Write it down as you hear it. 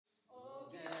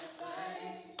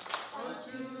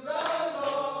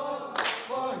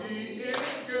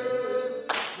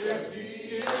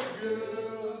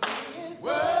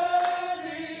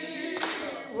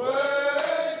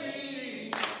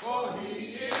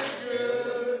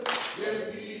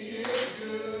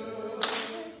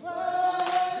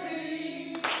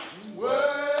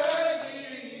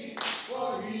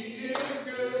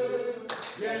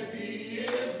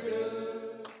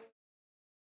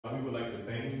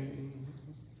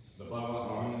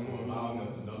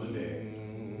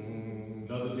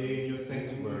another day in your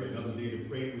sanctuary, another day to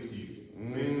pray with you,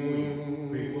 pray for you,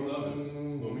 pray for others.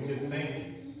 Lord, we just thank you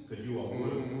because you are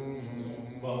worthy.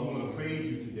 Father, we want to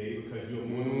praise you today because you are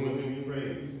more than worthy to be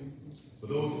praised. For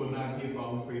those who are not here,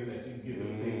 Father, we pray that you give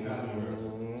them safe traveling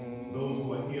mercies. Those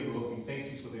who are here, Lord, we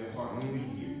thank you for their heart to be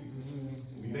here.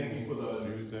 We thank you for the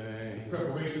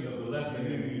preparation of the lesson,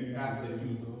 and we ask that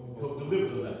you help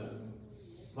deliver the lesson.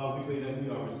 Father, we pray that we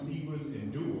are receivers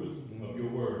and doers of your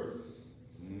word.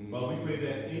 Father, we pray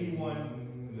that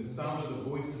anyone in the sound of the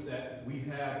voices that we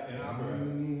have in our breath,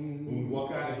 when we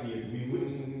walk out of here, to be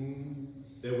witnesses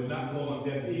that will not fall on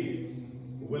deaf ears.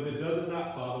 But whether it does or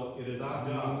not, Father, it is our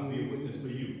job to be a witness for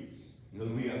you, because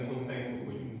we are so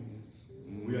thankful for you.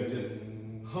 We are just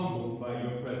humbled by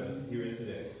your presence here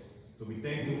today. So we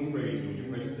thank you and praise you. In your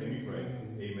precious name we pray.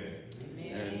 Amen.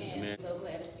 Amen. Amen. So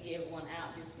glad to see everyone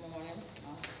out this morning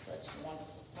on such a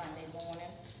wonderful Sunday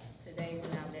morning. Today we're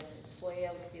now lesson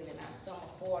 12, still in our summer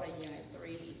quarter, unit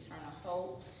 3, Eternal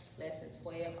Hope. Lesson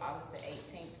 12, August the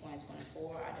 18th, 2024.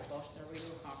 Our devotional reading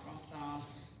will come from Psalms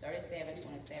 37,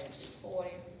 27 through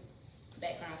 40.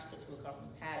 Background scripture will come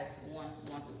from Titus 1,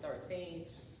 1 through 13,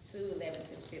 2, 11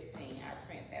 through 15. Our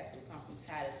print passage will come from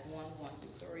Titus 1, 1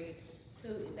 through 3,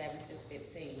 2, 11 through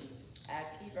 15. Our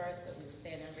key verse that we will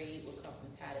stand and read will come from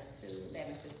Titus 2,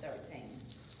 11 through 13.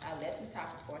 Our lesson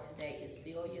topic for today is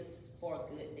Zealous for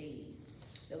good deeds.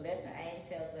 The lesson aim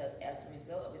tells us, as a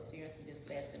result of experiencing this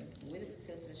lesson, we the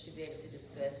participants should be able to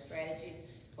discuss strategies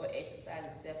for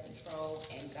exercising self-control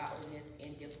and godliness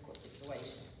in difficult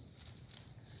situations.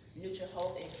 Nurture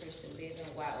hope in Christian living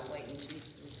while awaiting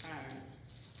Jesus' return.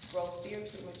 Grow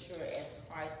spiritually mature as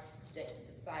Christ's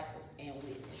disciples and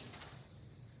witness.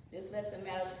 This lesson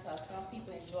matters because some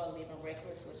people enjoy living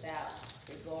reckless without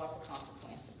regard for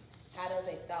consequences. How does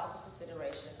a thoughtful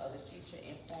consideration of the future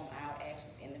inform our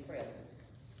actions in the present?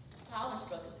 Paul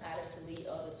instructed Titus to lead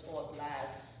others towards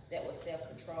lives that were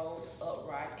self-controlled,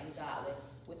 upright, and godly,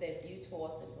 with a view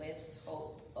towards the blessed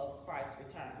hope of Christ's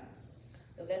return.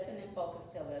 The lesson in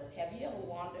focus tells us, have you ever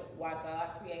wondered why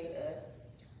God created us?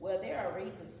 Well, there are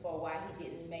reasons for why he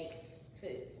didn't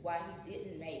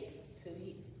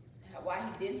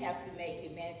have to make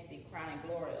humanity the crowning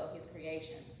glory of his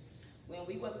creation. When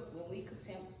we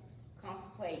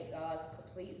contemplate God's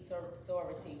complete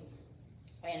sovereignty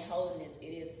and holiness,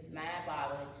 it is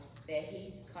mind-boggling that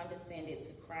he condescended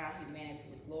to crown humanity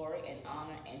with glory and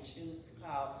honor and choose to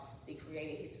call the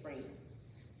created his friends.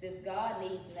 Since God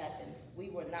needs nothing, we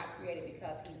were not created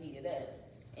because he needed us.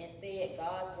 Instead,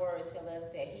 God's word tells us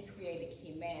that he created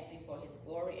humanity for his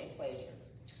glory and pleasure.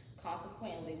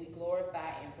 Consequently, we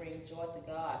glorify and bring joy to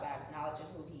God by acknowledging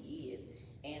who he is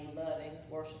and loving,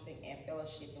 worshiping, and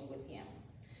fellowshipping with him.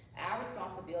 Our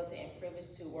responsibility and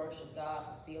privilege to worship God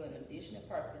fulfill an additional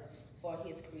purpose for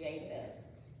his creating us,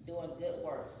 doing good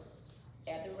works.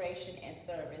 Adoration and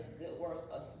service, good works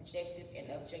are subjective and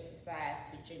objective sides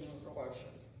to genuine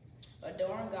worship.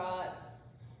 Adoring God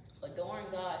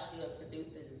should produce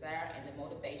the desire and the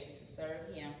motivation to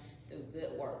serve him through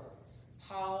good works.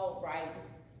 Paul, writing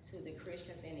to the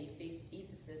Christians in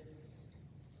Ephesus,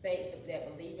 states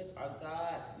that believers are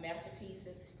God's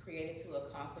masterpieces, created to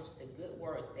accomplish the good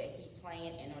works that he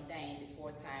planned and ordained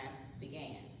before time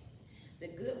began. The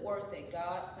good works that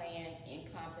God planned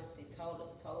encompass the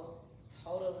totality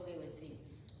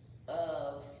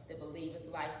of the believer's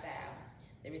lifestyle.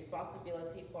 The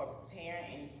responsibility for preparing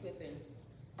and equipping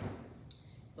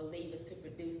believers to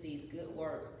produce these good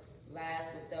works lies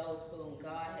with those whom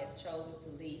God has chosen to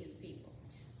lead his people.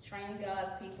 Training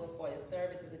God's people for the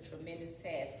service is a tremendous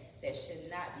task that should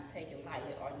not be taken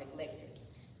lightly or neglected.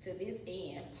 To this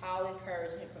end, Paul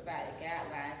encouraged and provided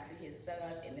guidelines to his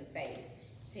sons in the faith,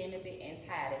 Timothy and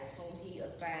Titus, whom he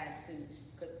assigned to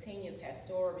continue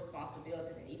pastoral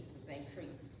responsibilities in Ephesus and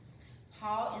Crete.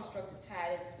 Paul instructed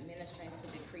Titus, ministering to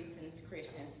the Cretan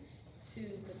Christians, to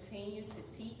continue to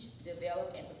teach,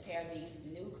 develop, and prepare these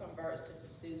new converts to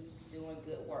pursue doing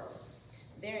good works.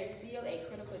 There is still a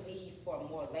critical need for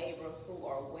more laborers who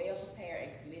are well prepared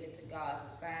and committed to God's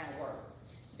assigned work.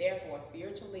 Therefore,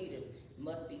 spiritual leaders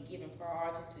must be given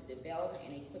priority to developing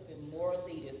and equipping more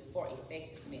leaders for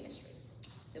effective ministry.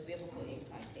 The biblical in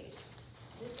context.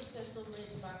 This epistle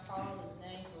written by Paul is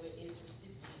named for its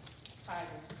recipient,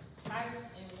 Titus. Titus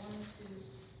and 1 and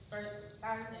 2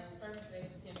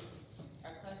 Timothy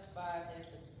are classified as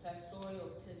the pastoral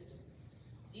epistle.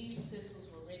 These epistles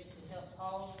were written to help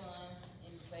Paul's sons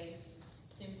in faith,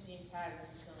 Timothy and Titus,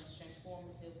 become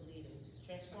transformative leaders.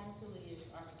 Transformative leaders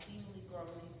are continually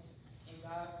growing in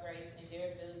God's grace and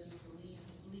their ability to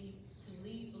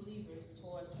lead believers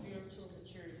towards spiritual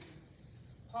maturity.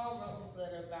 Paul wrote this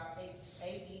letter about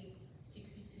AD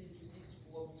 62 to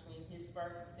 64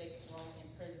 first and second Roman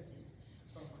imprisonments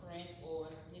from Corinth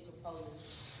or Nicopolis,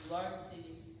 the largest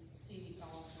city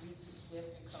on Greece's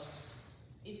western coast.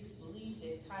 It is believed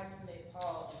that Titus met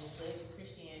Paul and was led to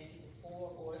Christianity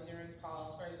before or during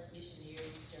Paul's first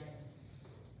missionary journey.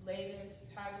 Later,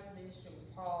 Titus ministered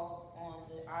with Paul on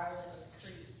the island of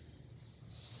Crete.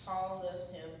 Paul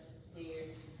left him there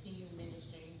to continue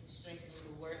ministering, strengthening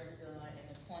the work of God, and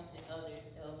appointing other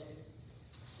elders.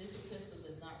 This epistle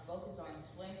does not focus on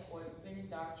explaining or defending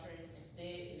doctrine.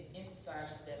 Instead, it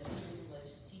emphasizes that leaders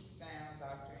must teach sound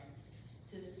doctrine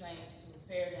to the saints to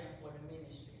prepare them for the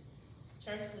ministry.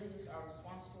 Church leaders are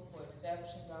responsible for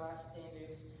establishing God's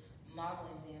standards,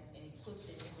 modeling them, and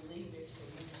equipping believers for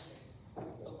ministry.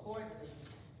 Accordingly,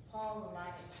 Paul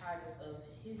reminded Titus of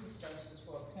his instructions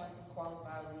for appointing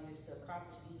qualified leaders to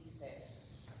accomplish these tasks.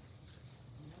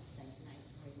 Thank you, nice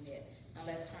reading that. Now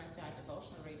let's turn to our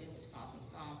devotional reading, which comes from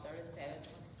Psalm 37,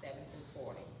 27 through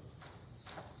 40.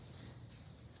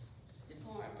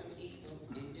 Depart from evil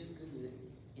and do good,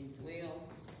 and dwell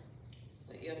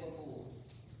forevermore.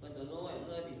 For the Lord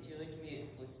loveth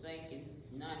judgment, forsaking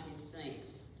not his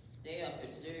saints. They are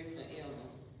preserved forever,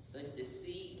 but the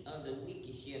seed of the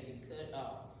wicked shall be cut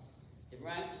off. The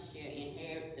righteous shall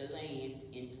inherit the land,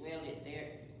 and dwell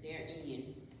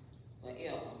therein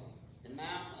forever. The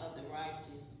mouth of the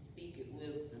righteous speaketh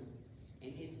wisdom,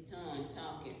 and his tongue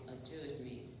talketh of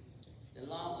judgment. The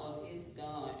law of his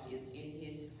God is in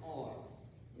his heart.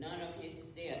 None of his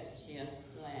steps shall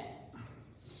slide.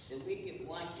 The wicked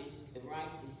watches the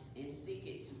righteous, and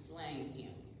seeketh to slay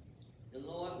him. The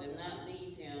Lord will not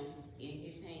leave him in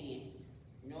his hand,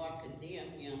 nor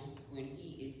condemn him when he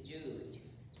is judged.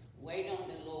 Wait on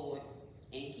the Lord,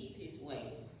 and keep his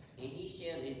way, and he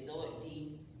shall exhort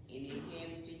thee and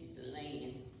inherit the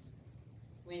land.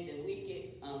 When the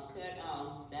wicked are cut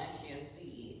off, thou shalt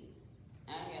see it.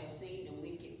 I have seen the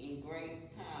wicked in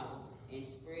great power, and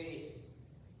spreadeth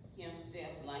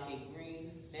himself like a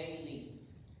green bay leaf.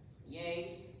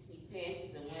 Yea, he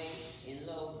passes away, and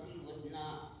lo, he was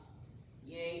not.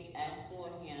 Yea, I saw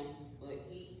him, but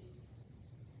he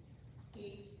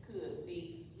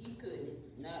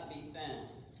couldn't not be found.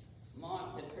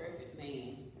 Mark the perfect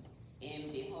man,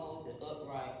 and behold the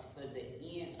upright, for the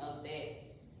end of that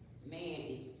man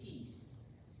is peace.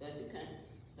 But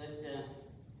the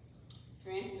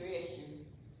transgression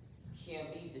shall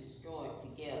be destroyed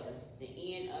together.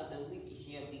 The end of the wicked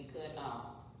shall be cut off.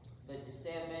 But the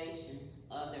salvation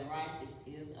of the righteous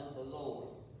is of the Lord.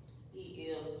 He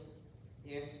is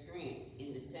their strength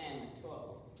in the time of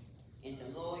trouble. And the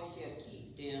Lord shall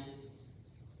keep them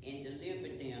and deliver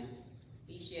them.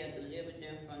 He shall deliver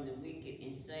them from the wicked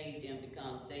and save them,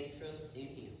 because they trust in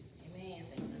him. Amen.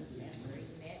 Thank you for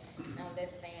reading that. Now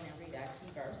let's stand and read our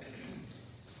key verses.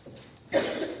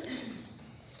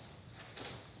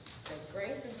 The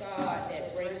grace of God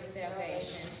that brings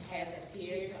salvation hath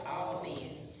appeared to all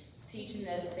men, teaching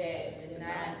us that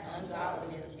denying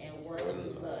ungodliness and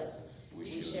worldly lusts,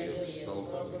 we shall live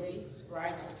soberly,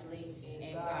 righteously,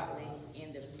 and godly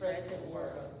in the present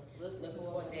world, looking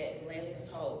for that blessed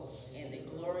hope and the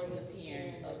glorious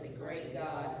appearing of the great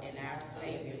God and our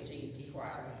Savior Jesus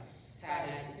Christ.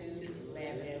 Titus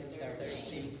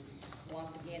 2:11-13.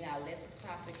 Once again, our lesson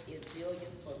topic is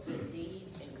Zealous for good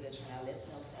deeds and good. Now let's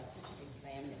know our teacher,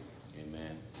 Sam Nicholson.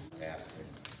 Amen. Pastor,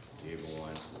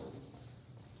 everyone, for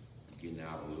getting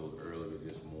out a little earlier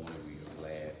this morning. We are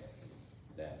glad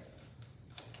that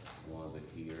ones are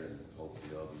here, and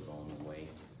hopefully others on the way.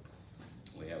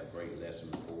 We have a great lesson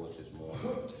before us this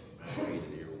morning. I pray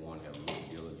that everyone have looked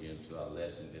diligent to our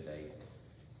lesson today.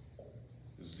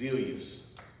 Zealous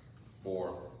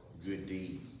for good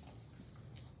deed.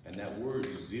 And that word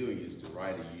zealous, the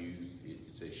writer used, it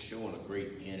says showing a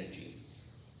great energy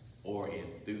or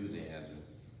enthusiasm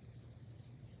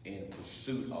in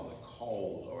pursuit of a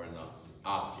cause or an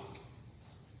object.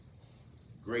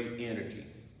 Great energy,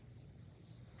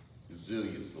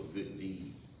 zealous for good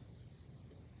deed.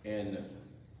 And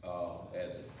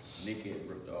as Nick had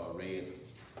read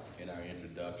in our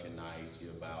introduction nicely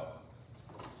about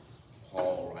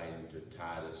Paul writing to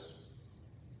Titus,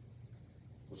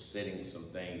 was setting some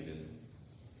things in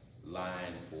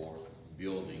line for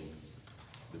building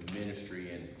the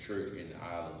ministry and church in the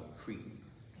island of Crete.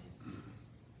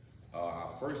 Our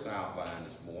first outline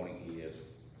this morning is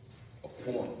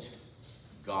appoint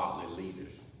godly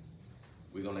leaders.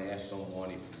 We're going to ask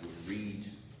someone if you would read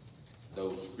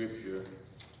those scripture,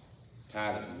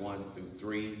 Titus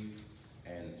 1-3,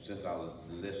 and since our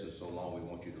lesson is so long, we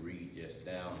want you to read just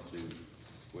down to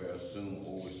where assume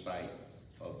oversight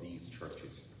of these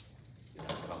churches. Then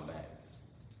I'll come back.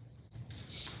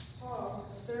 Paul,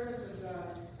 a servant of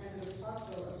God and an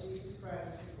apostle of Jesus Christ,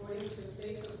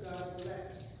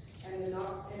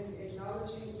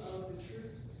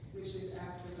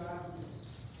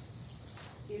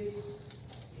 is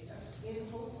in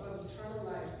hope of eternal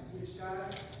life, which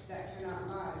God, that cannot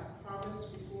lie,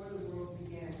 promised before the world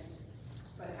began,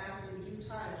 but hath in due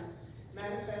times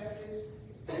manifested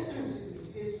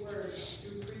his word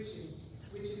through preaching,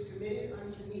 which is committed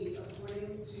unto me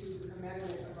according to the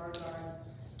commandment of our God,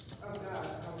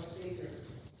 our Savior.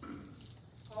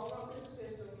 Paul wrote this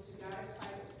epistle to guide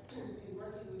Titus in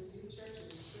working with new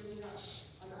churches springing up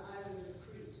on the island of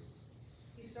Crete.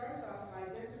 He starts off by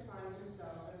identifying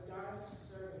himself as God's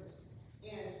servant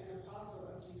and an apostle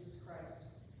of Jesus Christ.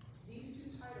 These two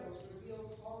titles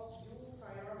reveal Paul's dual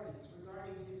priorities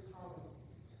regarding his calling: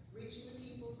 reaching the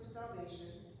people for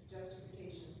salvation,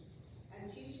 justification, and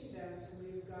teaching them to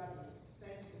live godly,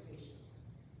 sanctification,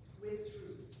 with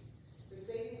truth, the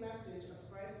saving message of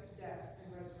Christ's death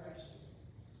and resurrection.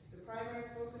 The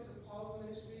primary focus of Paul's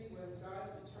ministry was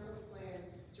God's eternal plan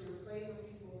to reclaim the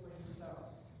people for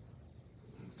himself.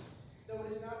 Though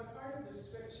it is not a part of the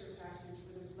scripture passage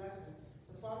for this lesson,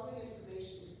 the following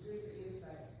information is good for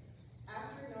insight.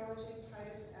 After acknowledging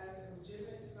Titus as a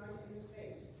legitimate son in the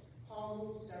faith, Paul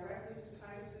moves directly to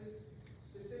Titus's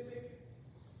specific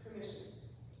commission.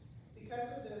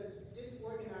 Because of the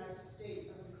disorganized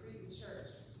state of the Cretan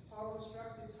church, Paul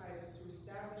instructed Titus to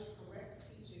establish correct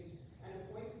teaching and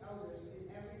appoint elders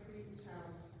in every Cretan town,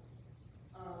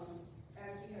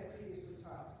 as he had previously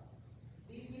taught.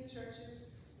 These new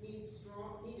churches needed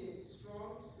strong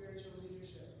spiritual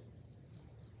leadership.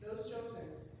 Those chosen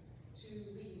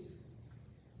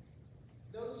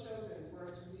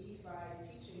were to lead by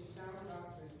teaching sound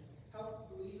doctrine, help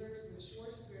believers mature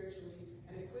spiritually,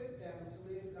 and equip them to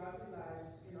live godly lives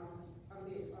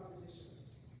amid opposition.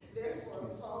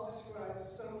 Therefore, Paul describes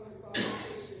some of the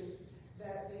qualifications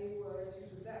that they were to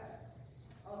possess.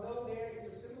 Although there is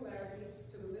a similarity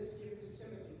to the list given to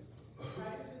Timothy,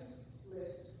 Titus's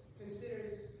list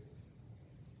considers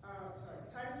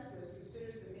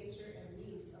the nature and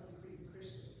needs of the Cretan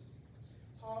Christians.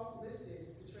 Paul listed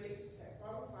the traits that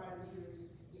qualified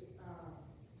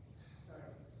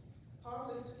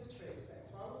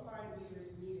leaders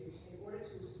needed in order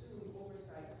to assume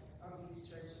oversight of these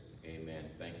churches. Amen.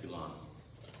 Thank you, Lana.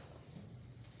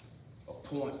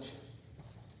 Appoint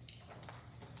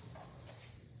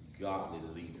godly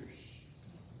leaders.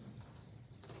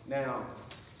 Now,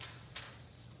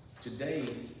 today,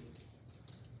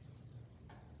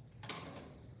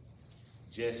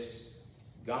 just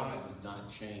God did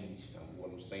not change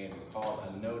what I'm saying, because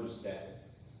I noticed that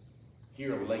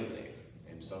here lately,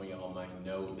 and some of y'all might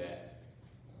know that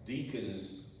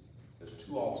deacons, there's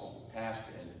two offices, the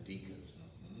pastor and the deacons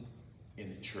in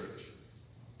the church.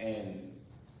 And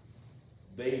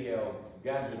they have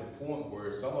gotten to the point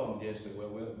where some of them just say, well,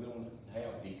 we don't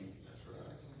have deacons. That's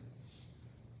right.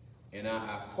 And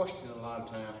I question a lot of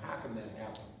times, how can that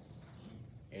happen?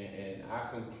 And I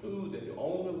conclude that the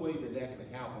only way that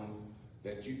can happen,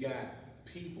 that you got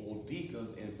people,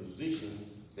 deacons, in position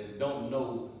that don't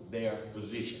know their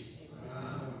position.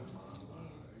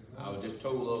 I was just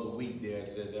told the other week there, I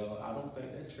said, I don't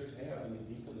think that church has any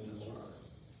deacons anymore.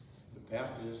 The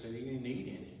pastor just said he didn't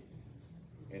need any.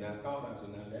 And I thought, I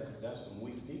said, now that's some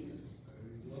weak deacons.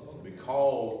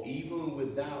 Because even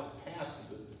without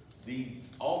pastor, the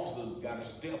officers got to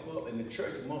step up and the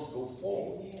church must go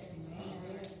forward.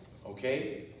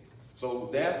 Okay? So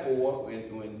therefore,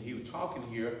 when he was talking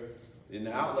here, in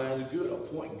the outline, it's good,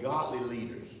 appoint godly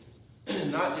leaders.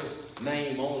 Not just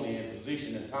name only and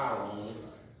position and title only,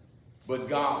 but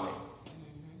godly.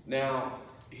 Now,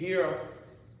 here,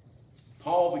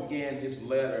 Paul began his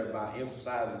letter by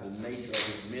emphasizing the nature of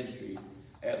his ministry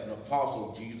as an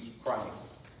apostle of Jesus Christ.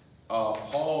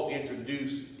 Paul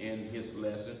introduced in his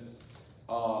lesson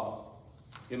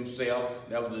himself.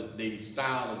 That was the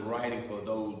style of writing for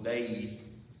those days,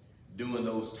 during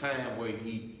those times where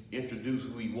he introduced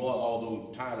who he was,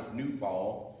 although Titus knew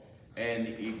Paul. And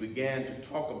he began to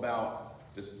talk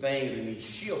about this thing, and he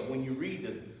shifts. When you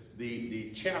read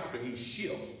the chapter, he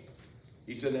shifts.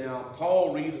 He said, now,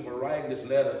 Paul's reason for writing this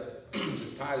letter to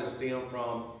Titus stemmed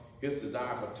from his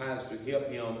desire for Titus to help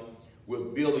him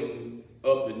with building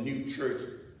up the new church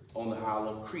on the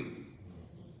island of Crete.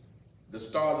 The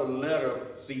start of the letter,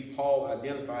 see Paul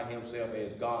identify himself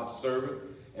as God's servant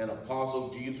and apostle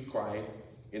of Jesus Christ.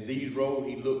 In these roles,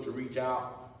 he looked to reach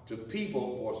out to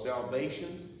people for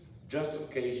salvation,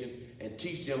 justification, and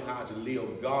teach them how to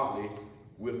live godly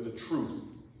with the truth.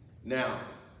 Now,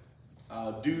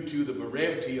 due to the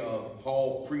brevity of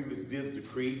Paul's previous visit to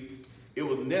Crete, it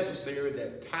was necessary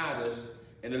that Titus,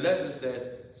 and the lesson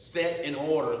said, set in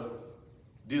order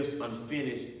this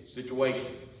unfinished situation.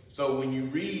 So when you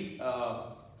read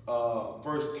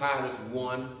 1 Titus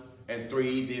 1 and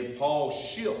 3, then Paul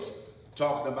shifts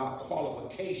talking about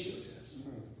qualifications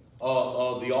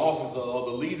of the officer of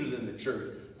the leaders in the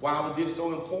church. Why was this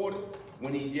so important?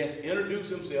 When he just introduced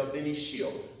himself, then he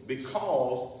shifted,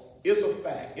 because it's a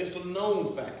fact, it's a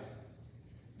known fact,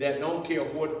 that don't care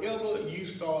whatever you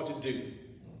start to do,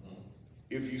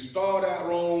 if you start out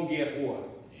wrong, guess what?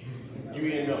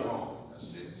 You end up wrong.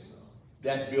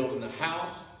 That's building a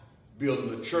house,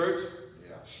 building a church,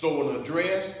 sowing a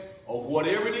dress, or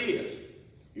whatever it is.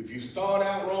 If you start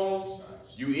out wrong,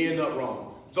 you end up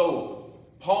wrong. So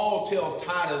Paul tells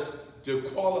Titus to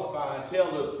qualify, tell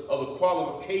of the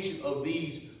qualification of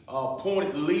these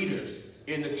appointed leaders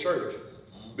in the church.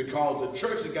 Because the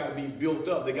church has got to be built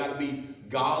up. They got to be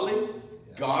godly,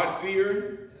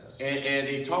 God-fearing, and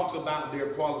he talks about their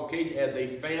qualification as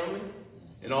a family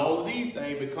and all of these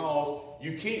things, because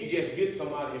you can't just get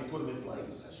somebody and put them in place.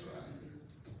 That's right.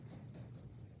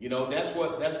 You know, that's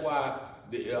why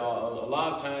a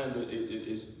lot of times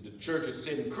the church is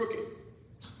sitting crooked.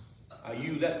 I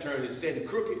use that term, it's sitting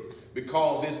crooked,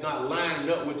 because it's not lining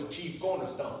up with the chief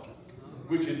cornerstone,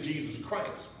 which is Jesus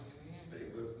Christ.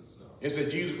 It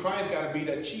said Jesus Christ got to be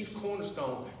that chief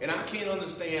cornerstone. And I can't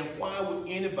understand why would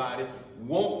anybody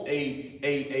want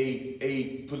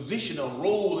a position, a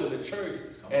role in the church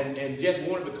and just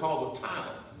want it because of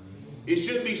title. It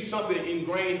should be something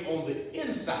ingrained on the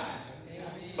inside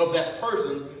of that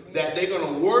person, that they're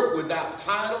going to work without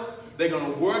title. They're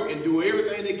going to work and do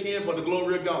everything they can for the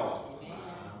glory of God.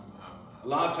 A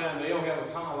lot of times they don't have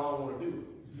a title, I don't want to do it.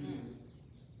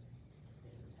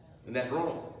 And that's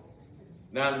wrong.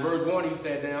 Now in verse 1 he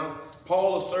said, now,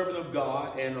 Paul, a servant of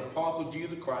God and apostle of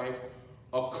Jesus Christ,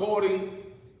 according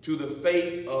to the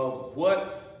faith of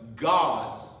what?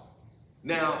 God's.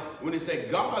 Now, when it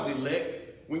said God's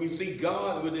elect, when you see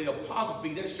God with the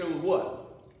apostrophe, that shows what?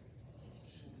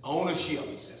 Ownership.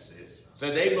 So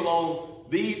they belong,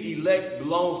 these elect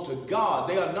belongs to God.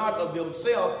 They are not of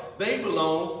themselves, they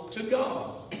belong to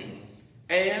God.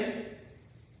 And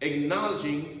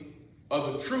acknowledging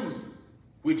of the truth,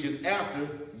 which is after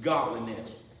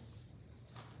godliness.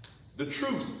 The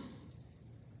truth.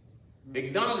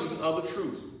 Acknowledging of the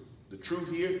truth. The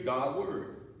truth here, God's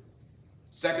word.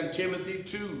 2 Timothy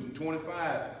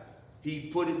 2:25, he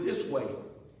put it this way.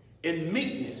 In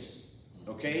meekness,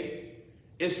 okay?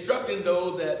 Instructing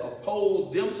those that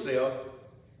oppose themselves,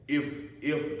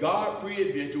 if God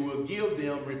peradventure will give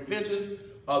them repentance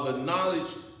of the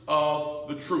knowledge of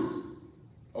the truth.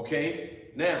 Okay?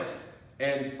 Now,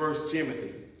 and 1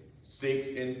 Timothy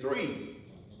 6:3.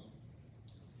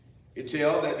 It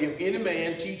tells that if any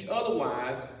man teach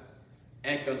otherwise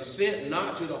and consent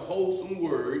not to the wholesome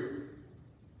word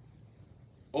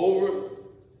over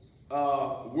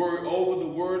the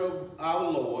word of our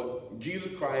Lord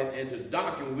Jesus Christ, and to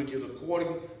doctrine which is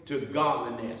according to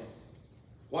godliness.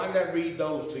 Why did I read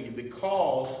those to you?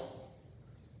 Because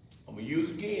I'm going to use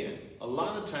it again. A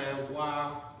lot of times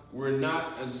why we're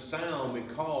not unsound,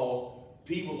 because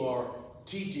people are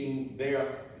teaching their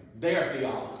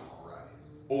theology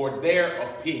or their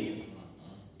opinion.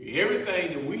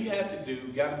 Everything that we have to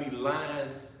do got to be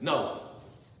lined. No,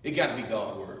 it got to be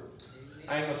God's word.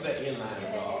 I ain't going to say in line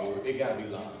with God's word. It got to be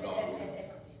God's word.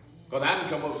 Because I can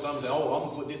come up with something and say, oh, I'm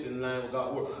going to put this in line with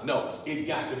God's word. No, it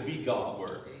got to be God's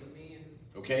word.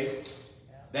 Okay?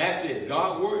 That's it.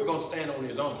 God's word is going to stand on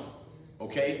his own.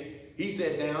 Okay? He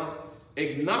said now,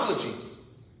 acknowledging,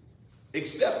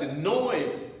 accepting,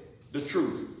 knowing the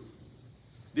truth.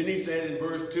 Then he said in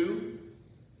verse 2,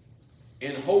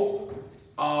 in hope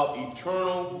of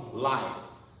eternal life,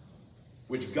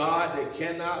 which God that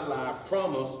cannot lie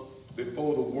promised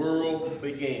before the world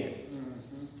began.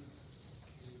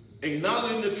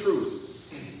 Acknowledging the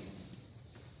truth.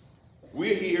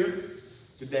 We're here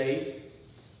today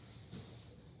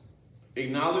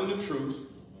acknowledging the truth,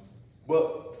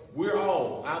 but we're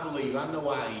all, I believe, I know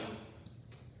I am,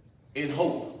 in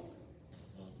hope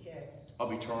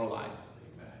of eternal life.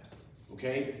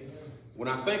 Okay? When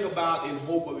I think about in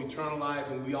hope of eternal life,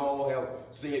 and we all have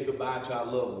said goodbye to our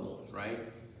loved ones, right?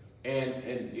 And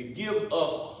it gives us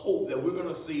hope that we're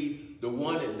going to see the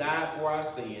one that died for our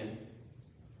sin,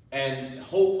 and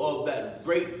hope of that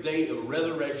great day of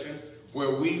resurrection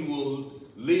where we will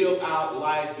live out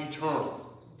life eternal.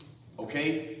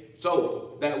 Okay?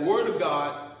 So that word of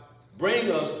God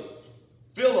fill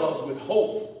us with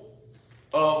hope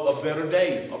of a better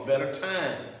day, a better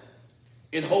time,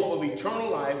 in hope of eternal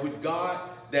life, which God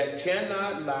that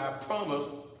cannot lie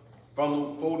promised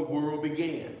from before the world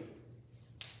began.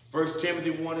 1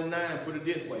 Timothy 1:9 put it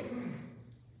this way.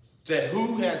 Said,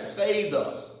 who has saved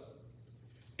us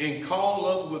and called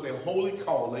us with a holy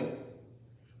calling,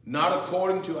 not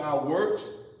according to our works,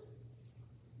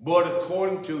 but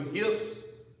according to his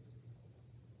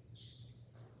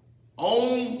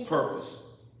own purpose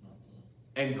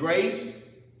and grace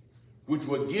which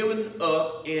were given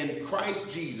us in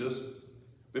Christ Jesus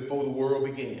before the world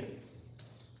began.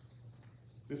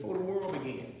 Before the world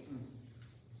began.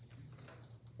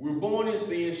 We were born in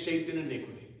sin, shaped in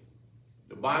iniquity.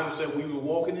 The Bible said we were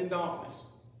walking in darkness.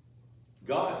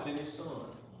 God sent his son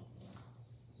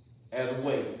as a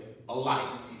way, a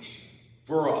light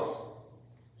for us.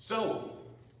 So,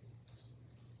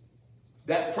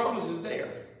 that promise is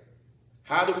there.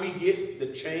 How do we get the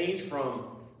change to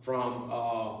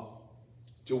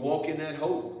walk in that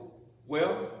hope?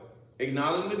 Well,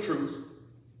 acknowledging the truth.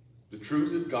 The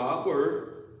truth is God's word.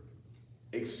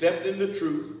 Accepting the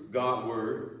truth, God's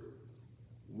word.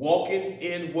 Walking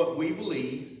in what we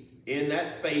believe, in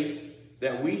that faith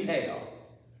that we have.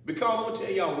 Because I'm going to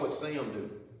tell y'all what Sam do.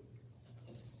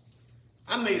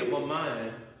 I made up my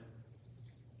mind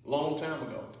a long time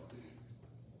ago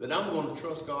that I'm going to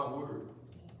trust God's word.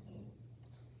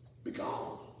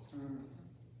 Because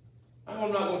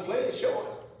I'm not going to play it short.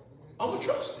 I'm going to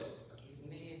trust it.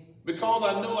 Amen. Because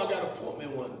I know I got an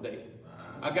appointment one day.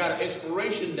 I got an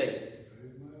expiration date.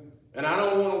 And I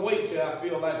don't want to wait till I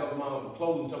feel like I'm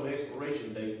closing to my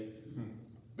expiration date.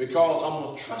 Because I'm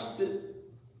going to trust it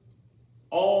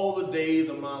all the days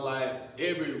of my life.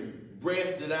 Every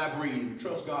breath that I breathe,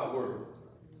 trust God's word.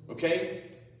 Okay?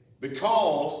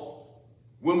 Because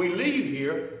when we leave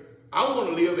here, I want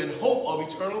to live in hope of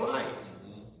eternal life.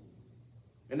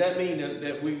 And that means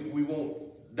that we won't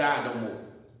die no more.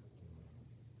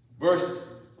 Verse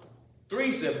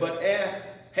 3 said, but as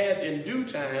hath in due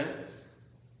time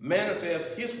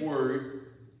manifest his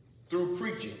word through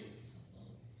preaching,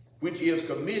 which is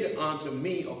committed unto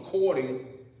me according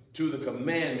to the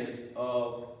commandment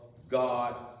of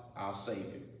God our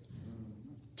Savior.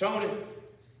 Tony,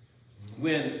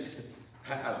 when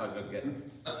I had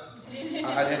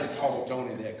to call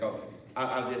Tony that because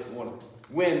I just want to.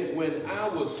 When I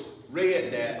was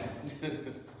read that,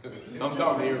 I'm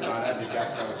talking to everybody. I just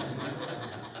got talking.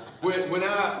 When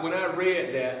I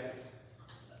read that,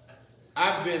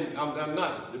 I'm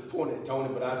not pointing at Tony,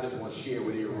 but I just want to share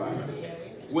with everybody.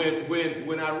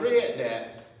 When I read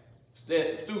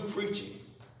that through preaching,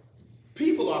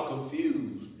 people are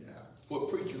confused what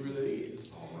preaching really is.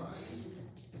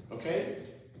 Okay?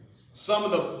 Some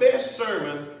of the best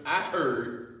sermons I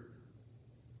heard,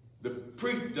 the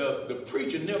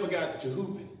preacher never got to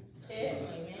hooping.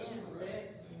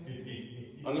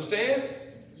 Understand?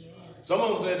 Some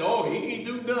of them said, oh, he ain't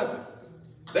do nothing.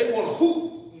 They want to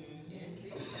hoop.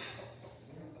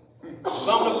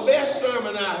 Some of the best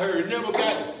sermon I heard never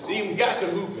even got to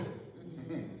hooping.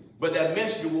 But that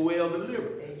message was well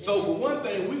delivered. So for one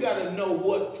thing, we got to know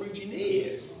what preaching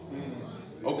is.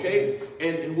 Okay?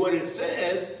 And what it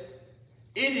says,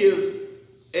 it is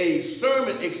a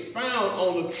sermon expound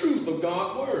on the truth of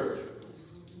God's word.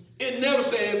 It never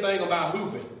said anything about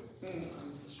hooping.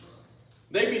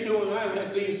 They be doing, I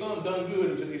have seen some done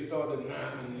good until they started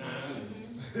and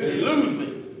they lose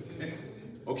me.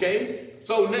 Okay?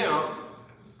 So now,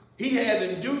 he has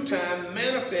in due time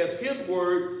manifest his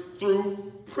word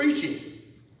through preaching.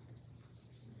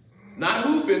 Not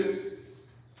hooping,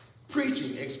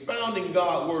 preaching, expounding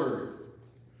God's word,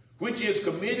 which is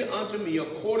committed unto me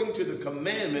according to the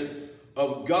commandment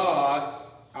of God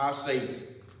our Savior.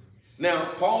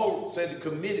 Now, Paul said it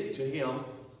committed to him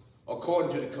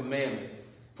according to the commandment.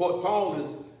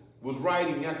 Paul was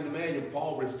writing, I can imagine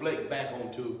Paul reflect back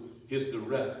onto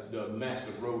the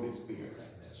Damascus Road experience.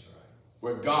 That's right.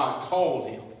 Where God called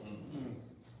him.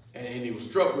 And he was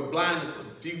struck with blindness for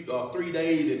 3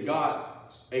 days, that God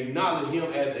acknowledged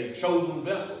him as a chosen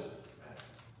vessel.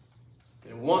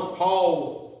 And once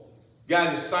Paul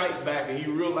got his sight back and he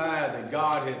realized that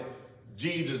God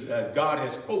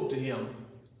had spoke to him,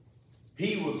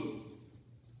 he was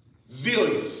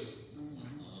zealous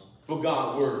for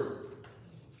God's word.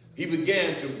 He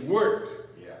began to work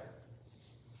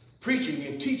preaching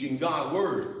and teaching God's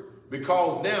word,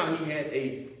 because now he had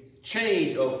a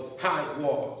change of how it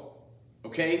was.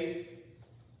 Okay?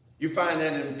 You find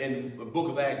that in the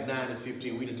book of Acts 9 and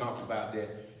 15. We done talked about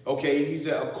that. Okay, he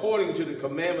said, according to the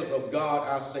commandment of God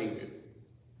our Savior.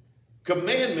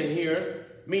 Commandment here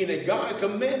means that God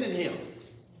commanded him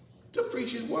to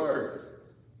preach his word.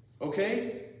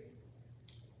 Okay?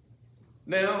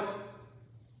 Now,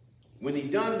 when he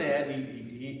done that,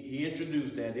 he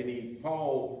introduced that, and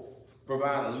Paul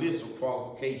provided a list of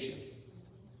qualifications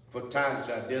for Titus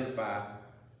to identify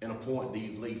and appoint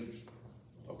these leaders.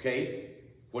 Okay?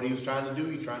 What he was trying to do,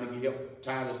 he's trying to help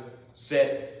Titus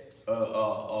set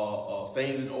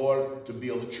things in order to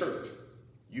build a church.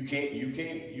 You can't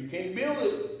build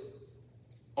it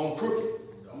on crooked.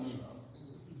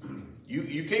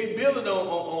 You can't build it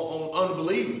on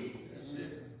unbelievers. That's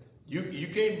it. You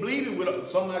can't believe it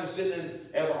with somebody sitting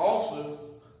as an officer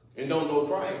and don't know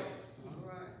Christ.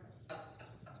 All right.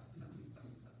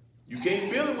 You can't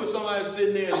build it with somebody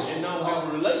sitting there and not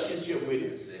have a relationship with it.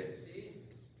 That's it.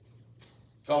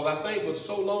 Because I think for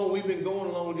so long we've been going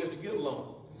along just to get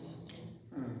along.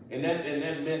 And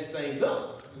that messed things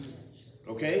up.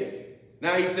 Okay?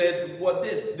 Now he said, what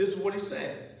this? This is what he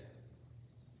said.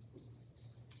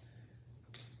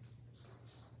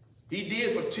 He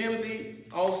did for Timothy,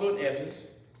 also in Ephesus.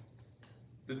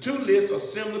 The two lists are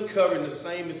similar, covering the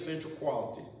same essential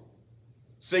quality,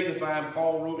 signifying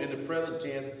Paul wrote in the present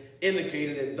tense,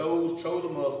 indicating that those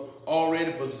chosen ones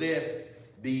already possess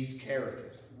these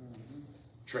characters,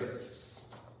 traits.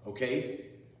 Okay?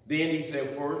 Then he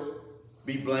said first,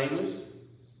 be blameless,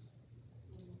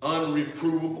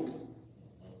 unreprovable,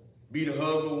 be the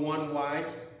husband of one wife,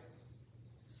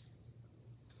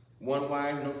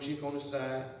 no chick on the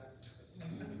side,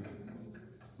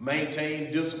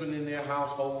 maintain discipline in their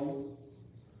household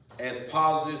as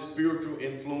positive spiritual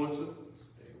influencers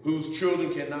whose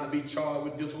children cannot be charged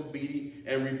with disobedience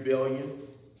and rebellion.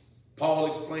 Paul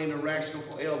explained the rationale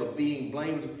for elder being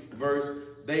blameless. Verse,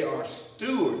 they are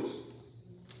stewards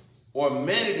or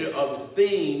manager of the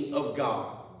thing of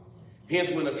God. Hence,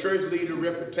 when a church leader's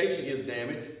reputation is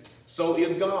damaged, so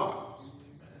is God.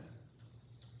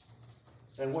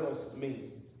 And what does it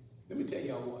mean? Let me tell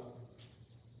y'all what.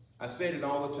 I said it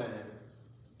all the time.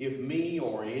 If me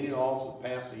or any officer,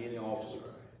 pastor, any officer,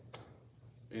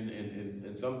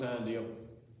 and sometimes they'll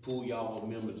pull y'all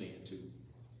members in too.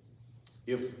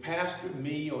 If pastor,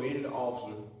 me, or any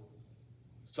officer,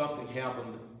 something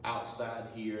happened outside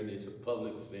here and it's a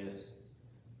public offense,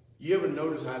 you ever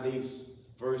notice how they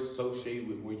first associate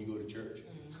with where you go to church?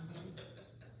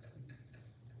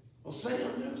 Oh, Sam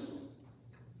Nicholson.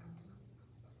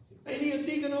 Ain't he a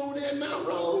deacon over there at Mount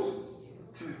Road?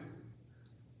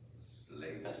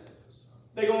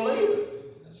 They're going to label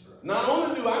it. That's right. Not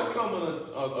only do I come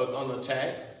on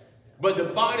attack, but the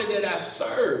body that I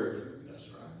serve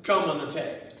come on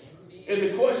attack. And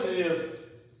the question is,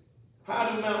 how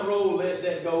do Mount Road let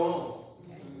that go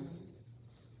on?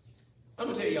 I'm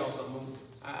going to tell y'all something.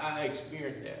 I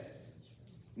experienced that.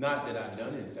 Not that I've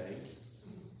done anything,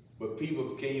 but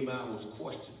people came out and was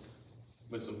questioned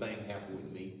when some things happened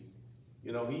with me.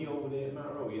 You know, he over there at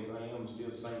Mount Road. Yes, I am still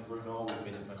the same person I've always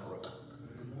been at Mount Road.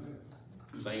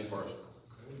 Same person.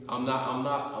 I'm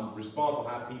responsible for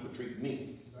how people treat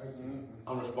me.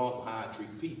 I'm responsible for how I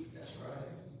treat people. That's right.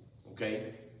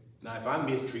 Okay? Now, if I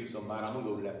mistreat somebody, I'm going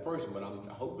to go to that person, but I'm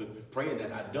hoping, praying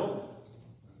that I don't.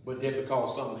 But just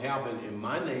because something happened and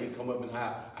my name come up and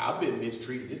how I've been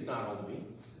mistreated, it's not on me.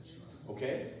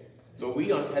 Okay? So we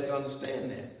have to understand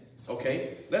that.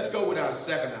 Okay? Let's go with our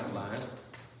second outline.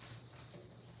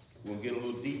 We'll get a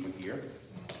little deeper here.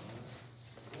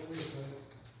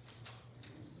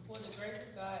 For the grace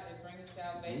of God that brings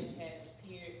salvation has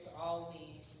appeared to all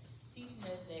men, teaching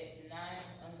us that denying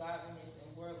ungodliness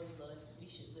and worldly lust, we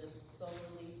should live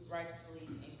soberly,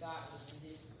 righteously, and godly in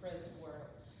this present world,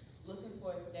 looking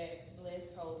for that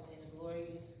blessed hope and the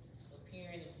glorious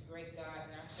appearing of the great God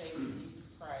and our Savior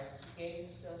Jesus Christ, who gave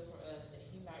himself for us that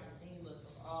he might redeem us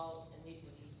from all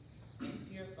iniquity and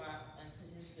purify unto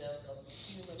himself a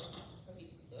peculiar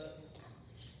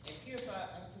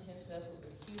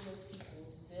people,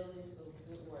 zealous of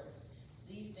good works.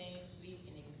 These things speak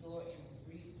and exhort and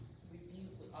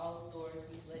rebuke with all authority.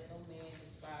 Let no man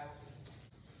despise you.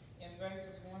 In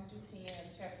verses 1 through 10 of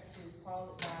chapter 2,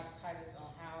 Paul advised Titus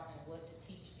on how and what to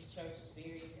teach the church's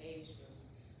various age groups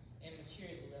and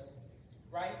maturity level.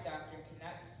 Right doctrine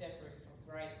cannot be separate from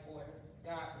right or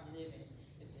godly living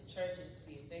if the church is to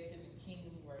be effective in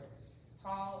kingdom work.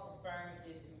 Paul affirmed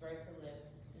this in verse 11.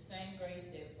 The same grace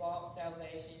that bought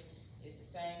salvation is the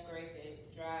same grace that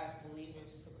drives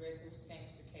believers' progressive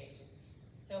sanctification,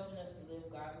 helping us to live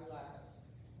godly lives.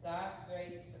 God's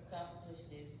grace accomplished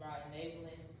this by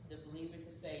enabling the believer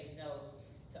to say no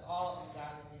to all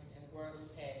ungodliness and worldly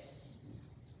passions,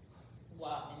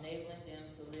 while enabling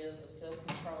them to live a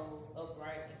self-controlled,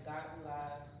 upright, and godly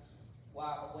lives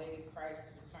while awaiting Christ's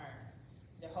return.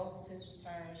 The hope of his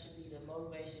return should be the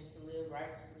motivation to live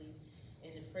righteously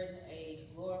in the present age,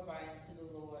 glorifying to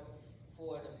the Lord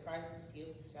for the priceless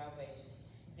gift of salvation.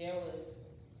 There was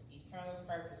eternal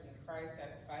purpose in Christ's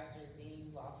sacrifice to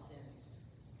redeem lost sinners.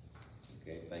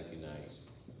 Okay, thank you, Nice.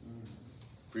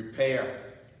 Prepare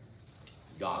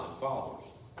godly followers.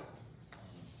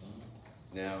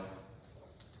 Now,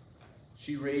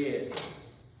 she read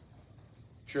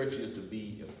churches to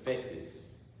be effective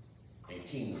in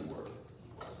kingdom work.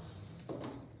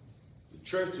 The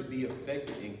church to be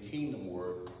effective in kingdom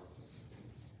work,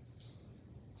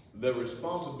 the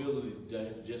responsibility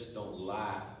just don't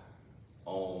lie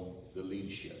on the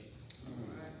leadership.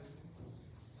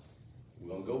 We're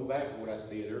going to go back to what I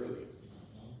said earlier.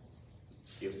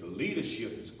 If the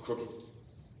leadership is crooked,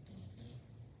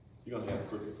 you're going to have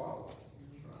crooked followers.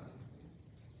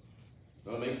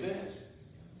 Does that make sense?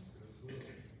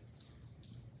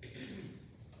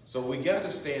 So we got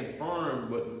to stand firm,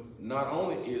 but not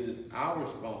only is it our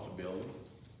responsibility,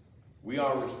 we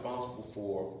are responsible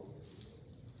for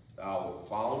our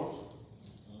followers,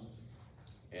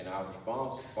 and our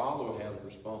follower has a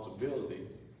responsibility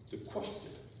to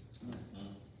question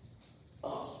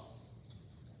us.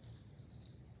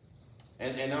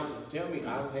 And tell me,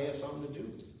 I've had something to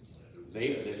do.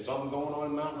 There's something going on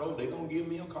in Mount Road, they're going to give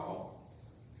me a call.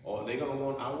 Or they're going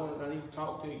to I need to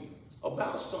talk to you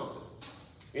about something.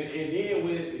 And then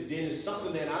then it's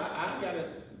something that I got to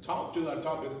talk to. I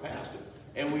talked to the pastor,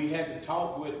 and we had to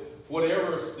talk with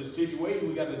whatever the situation.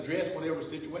 We got to address whatever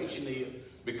situation is,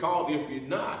 because if you're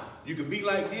not, you could be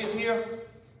like this here,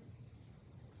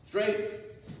 straight,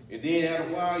 and then after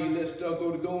a while you let stuff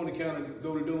go and kind of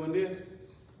go to doing this,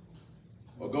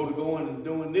 or go to going and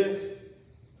doing this.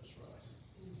 That's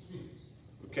right.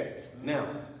 Okay, now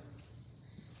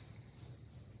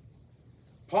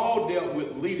Paul dealt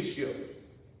with leadership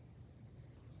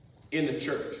in the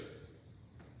church.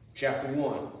 Chapter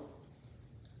 1,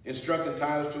 instructing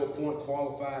Titus to appoint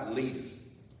qualified leaders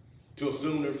to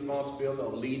assume the responsibility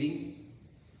of leading,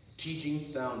 teaching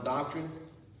sound doctrine,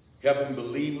 helping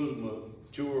believers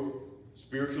mature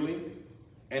spiritually,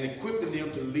 and equipping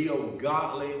them to live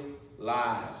godly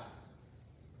lives.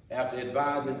 After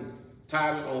advising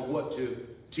Titus on what to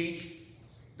teach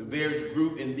the various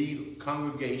group in the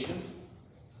congregation,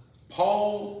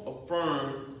 Paul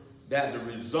affirmed that the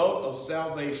result of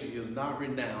salvation is not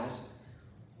renounce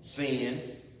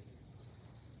sin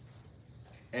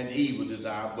and evil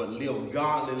desire, but live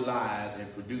godly lives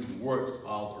and produce works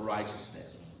of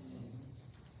righteousness.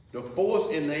 The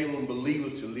force enabling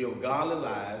believers to live godly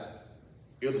lives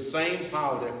is the same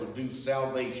power that produced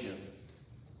salvation,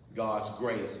 God's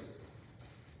grace.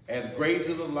 As grace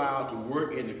is allowed to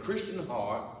work in the Christian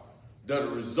heart, the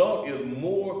result is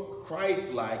more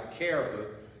Christ-like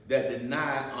character that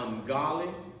deny ungodly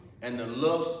and the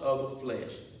lust of the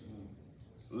flesh.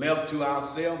 Left to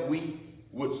ourselves, we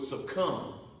would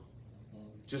succumb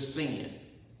to sin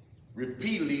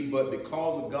repeatedly, but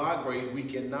because of God's grace, we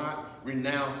cannot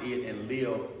renounce it and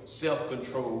live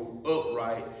self-controlled,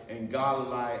 upright, and godly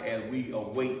life as we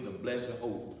await the blessed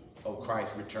hope of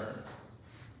Christ's return.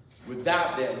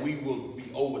 Without that, we will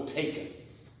be overtaken.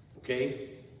 Okay?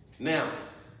 Now,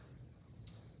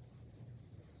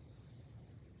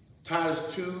 Titus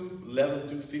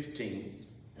 2:11-15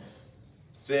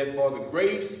 said, for the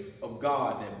grace of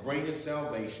God that bringeth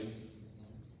salvation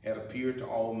had appeared to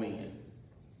all men.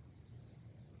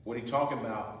 What he talking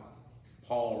about,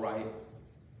 Paul, right?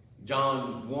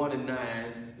 John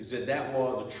 1:9, it said that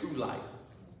was the true light,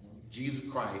 Jesus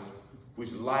Christ,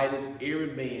 which lighteth every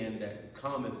man that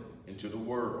cometh into the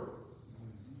world.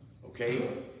 Okay?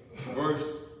 Verse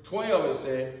 12, it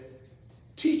said,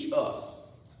 teaching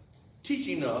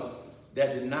us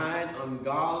that denying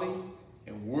ungodly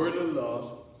and worldly lust,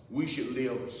 we should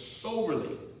live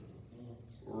soberly,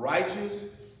 righteous,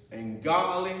 and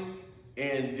godly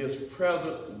in this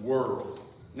present world.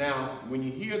 Now, when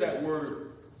you hear that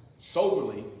word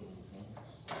soberly,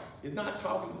 it's not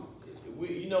talking,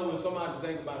 you know, when somebody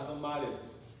thinks about somebody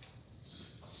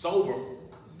sober,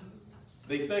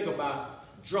 they think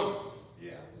about drunk.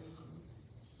 Yeah.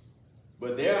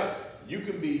 But there, you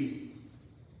can be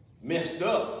messed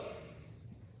up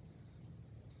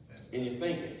in your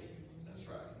thinking. That's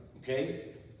right.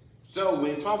 Okay? So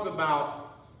when it talks about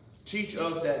teach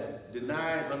us that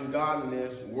denying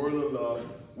ungodliness, worldly lust,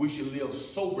 we should live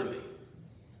soberly.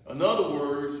 In other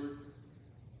words,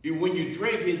 when you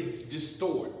drink, it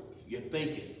distorts your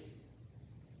thinking.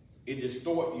 It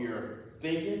distorts your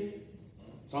thinking,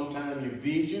 sometimes your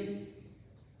vision,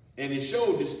 and it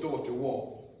sure distorts your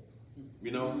walk.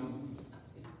 You know?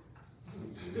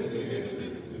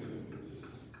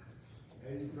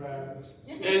 And you driving.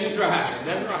 And you're driving.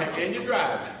 That's right. And you're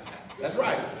driving. That's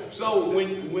right. So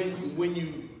when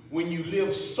you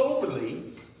live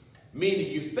soberly,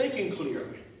 meaning you're thinking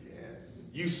clearly,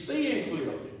 you seeing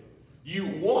clearly, you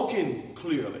walking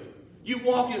clearly, you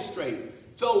walking straight.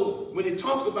 So when it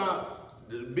talks about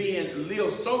being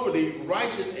live soberly,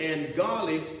 righteous, and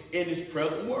godly in this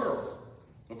present world,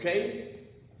 okay?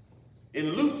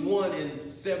 In Luke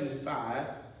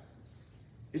 1:75,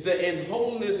 it said, in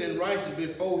holiness and righteousness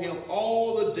before him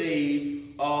all the days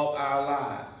of our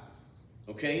lives.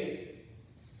 Okay?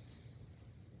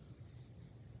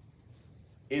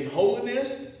 In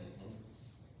holiness,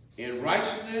 in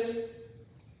righteousness,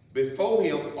 before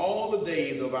him all the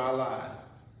days of our lives.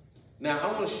 Now,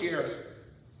 I want to share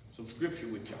some scripture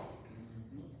with y'all.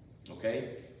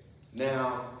 Okay?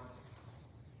 Now,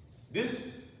 this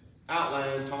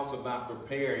outline talks about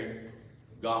preparing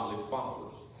godly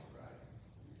followers.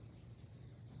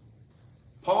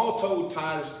 Paul told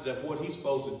Titus that what he's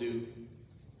supposed to do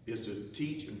is to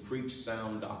teach and preach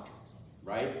sound doctrine,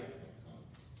 right?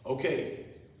 Okay,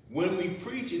 when we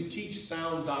preach and teach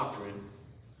sound doctrine,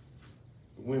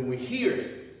 when we hear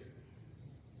it,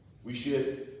 we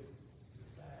should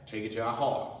take it to our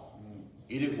heart.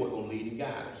 It is what's going to lead and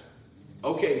guide us.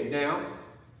 Okay, now,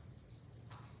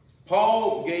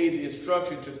 Paul gave the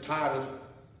instruction to Titus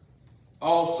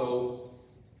also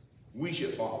we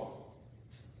should follow.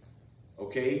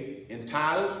 Okay, in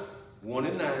Titus 1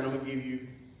 and 9, I'm going to give you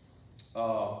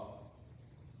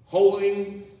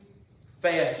holding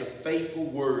fast the faithful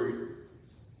word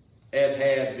as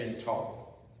has been taught.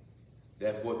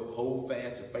 That's what hold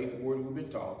fast the faithful word we've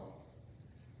been taught.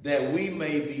 That we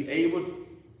may be able,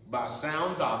 by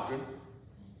sound doctrine,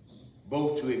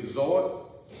 both to exhort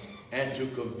and to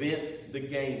convince the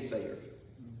gainsayers.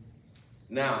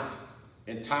 Now,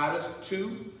 in Titus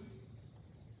 2,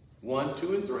 1,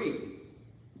 2, and 3.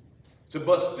 So,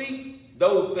 but speak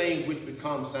those things which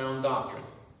become sound doctrine.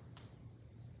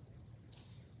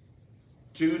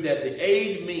 2, that the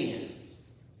aged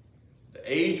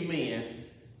men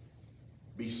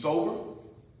be sober,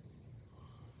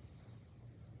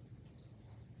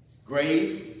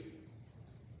 grave,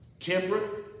 temperate,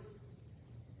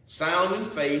 sound in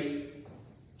faith,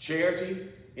 charity,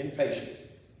 and patience.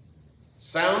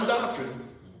 Sound doctrine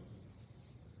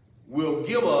will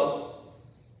give us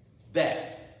that.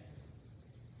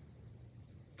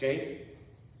 Okay?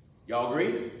 Y'all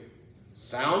agree?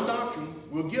 Sound doctrine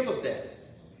will give us that.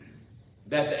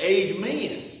 That the aged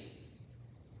men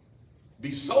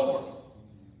be sober,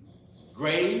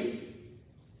 grave,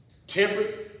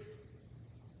 temperate.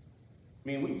 I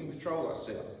mean, we can control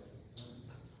ourselves.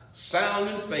 Sound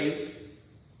in faith,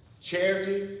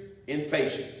 charity, and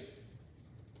patience.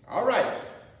 All right.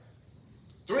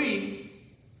 3,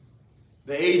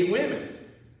 the aged women.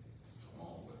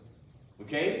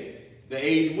 Okay? The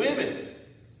aged women.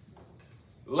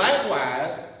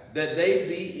 Likewise, that they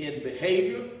be in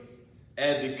behavior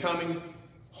as becoming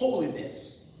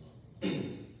holiness.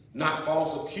 Not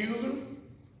false accuser,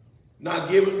 not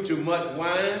given to much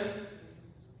wine,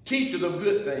 teachers of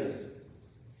good things.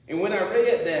 And when I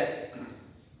read that,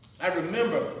 I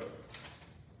remember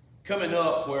coming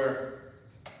up where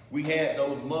we had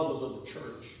those mothers of the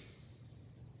church.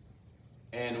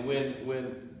 And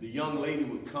when the young lady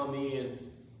would come in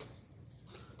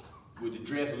with the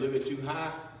dress a little bit too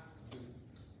high,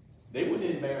 they wouldn't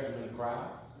embarrass them in the crowd,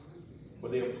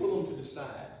 but they would pull them to the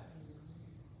side,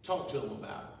 talk to them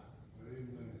about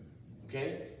it.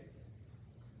 Okay?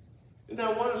 And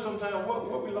I wonder sometimes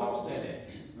what we lost that at.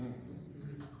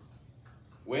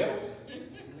 Well,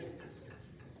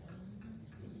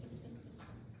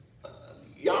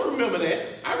 y'all remember that.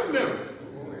 I remember.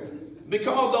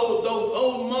 Because those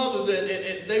old mothers,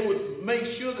 and they would make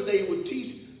sure that they would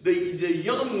teach the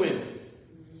young women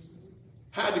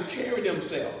how to carry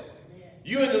themselves.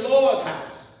 You're in the Lord's house.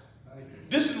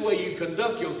 This is the way you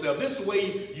conduct yourself. This is the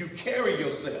way you carry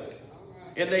yourself.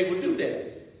 And they would do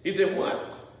that. He said, what?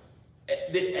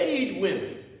 The aged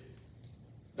women,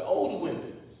 the older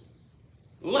women,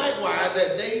 likewise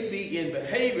that they be in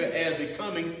behavior as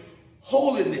becoming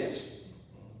holiness,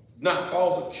 not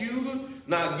false accusers,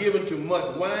 not given to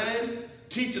much wine,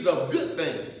 teachers of good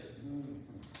things.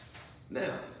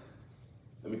 Now,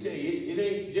 let me tell you, it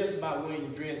ain't just about wearing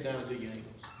your dress down to your ankles.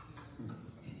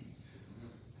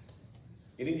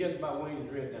 It ain't just about wearing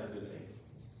your dress down to the ankles.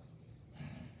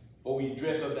 Or when you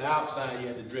dress up the outside, you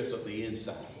have to dress up the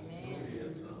inside.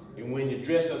 And when you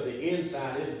dress up the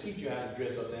inside, it'll teach you how to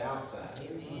dress up the outside.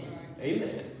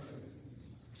 Amen.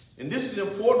 And this is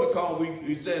important because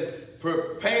we said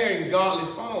preparing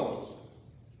godly followers.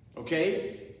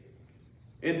 Okay?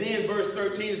 And then verse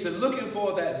 13 it said, looking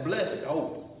for that blessed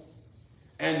hope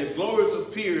and the glorious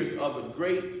appearance of the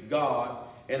great God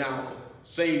and our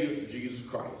Savior, Jesus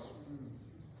Christ.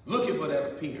 Looking for that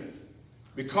appearance.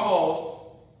 Because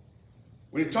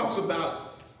when it talks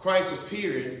about Christ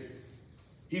appearing,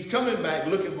 he's coming back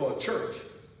looking for a church.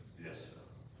 Yes, sir.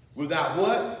 Without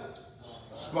what?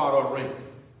 Spot or wrinkle.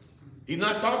 He's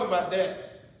not talking about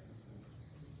that.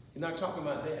 He's not talking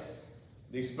about that.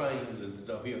 They explain the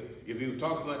stuff here. If he was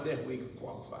talking about that, we could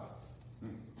qualify.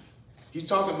 He's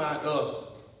talking about us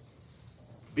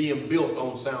being built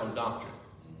on sound doctrine.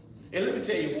 And let me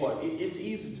tell you what, it's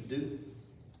easy to do.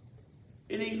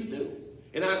 It's easy to do.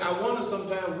 And I wonder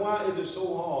sometimes, why is it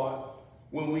so hard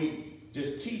when we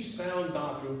just teach sound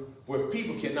doctrine where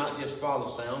people cannot just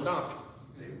follow sound doctrine?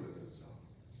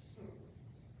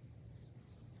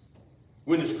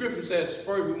 When the scripture says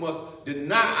first we must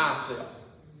deny ourselves,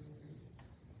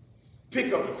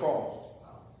 pick up the cross,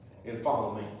 and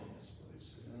follow me.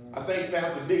 I think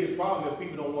perhaps the biggest problem is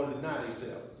people don't want to deny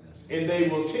themselves. And they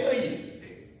will tell you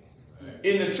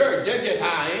in the church, that's just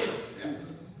how I am.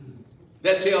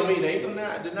 That tell me they ain't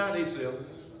gonna deny themselves.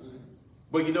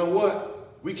 But you know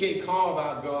what? We can't carve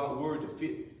out God's word to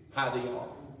fit how they are.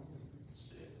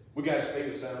 We got to stay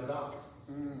with sound doctrine.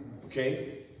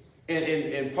 Okay?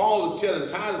 And Paul is telling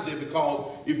Titus there,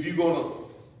 because if you're going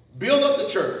to build up the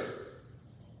church,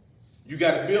 you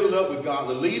got to build it up with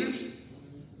godly leaders,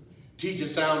 teaching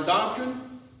sound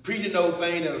doctrine, preaching those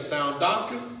things that are sound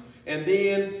doctrine, and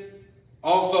then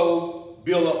also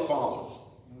build up followers,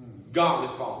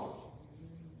 godly followers.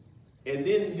 And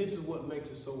then this is what makes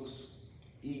it so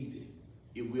easy,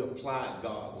 if we apply it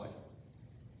God's way.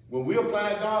 When we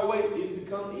apply it God's way, it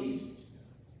becomes easy.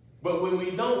 But when we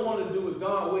don't want to do it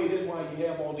God's way, that's why you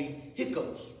have all these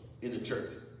hiccups in the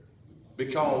church.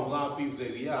 Because a lot of people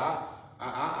say, yeah,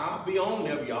 I'll be on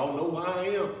there, but y'all know who I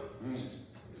am.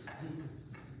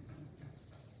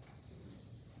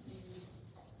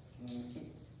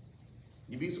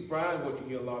 You'd be surprised what you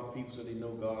hear a lot of people say they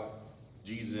know God,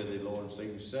 Jesus as their Lord and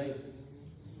Savior say.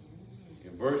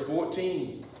 In verse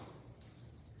 14,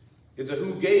 it says,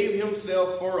 who gave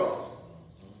himself for us,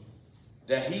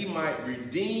 that he might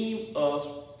redeem us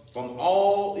from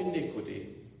all iniquity,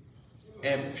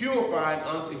 and purify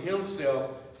unto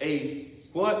himself a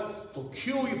what?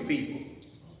 Peculiar people,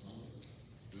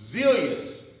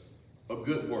 zealous of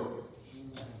good work.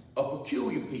 A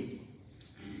peculiar people.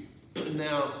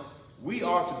 Now, we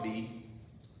are to be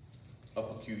a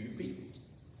peculiar people.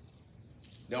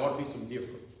 There ought to be some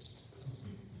difference.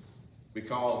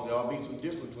 Because there ought to be some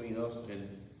difference between us and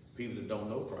people that don't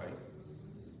know Christ.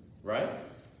 Right?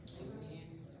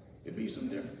 It'd be some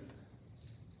difference.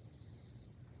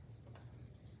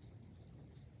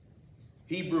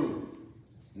 Hebrew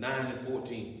 9 and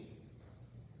 14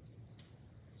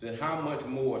 said, how much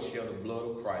more shall the blood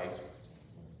of Christ,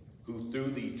 who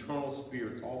through the eternal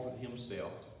Spirit offered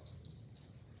himself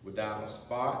without a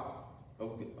spot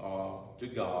to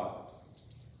God,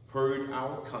 purge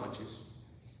our conscience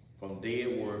from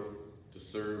dead work to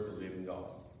serve the living God.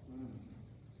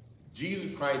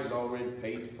 Jesus Christ had already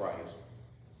paid the price,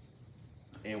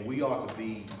 and we ought to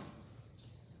be,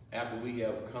 after we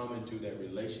have come into that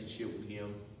relationship with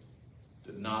him,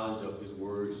 the knowledge of his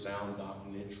word, sound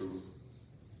doctrine, and truth,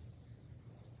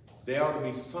 there ought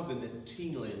to be something that's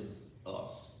tingling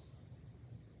us,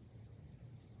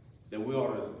 that we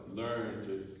ought to learn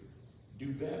to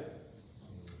do better,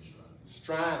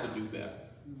 strive to do better,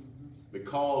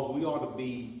 because we ought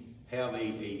to have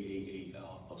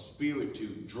a spirit to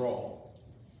draw.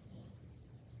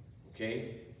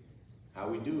 Okay? How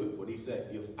we do it? What he said,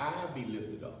 if I be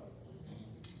lifted up,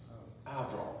 I'll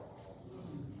draw.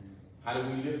 How do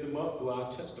we lift them up? Through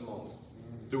our testimony,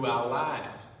 through our lives,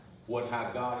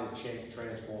 how God had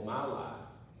transformed our lives,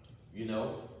 you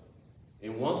know.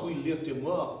 And once we lift him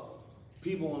up,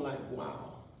 people are like,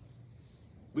 wow.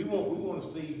 We want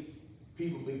to see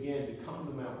people begin to come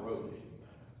to Mount Road.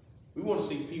 We want to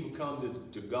see people come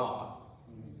to God,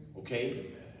 okay?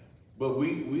 But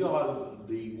we are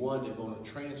the one that's going to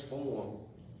transform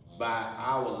by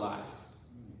our life,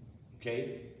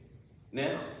 okay?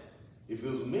 Now, if it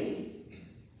was me,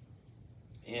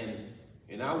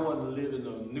 and I wasn't living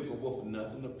a nickel worth of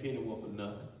nothing, a penny worth of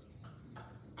nothing,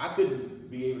 I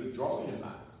couldn't be able to draw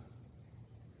anybody.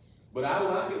 But I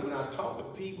like it when I talk to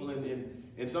people,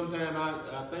 and sometimes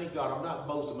I thank God, I'm not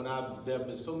boasting, but there have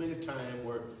been so many times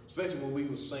where, especially when we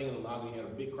were singing a lot, we had a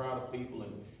big crowd of people,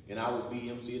 and I would be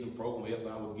emceeing the program, so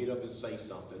I would get up and say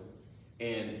something.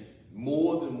 And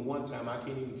more than one time, I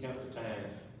can't even count the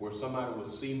time, where somebody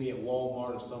would see me at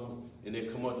Walmart or something, and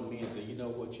they'd come up to me and say, you know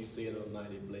what you said the other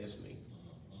night, it blessed me.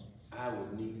 I was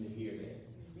needing to hear that.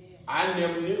 Amen. I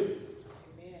never knew.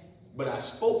 Amen. But I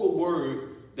spoke a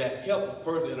word that helped a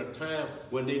person at a time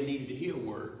when they needed to hear a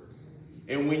word.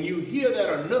 And when you hear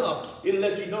that enough, it'll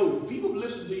let you know people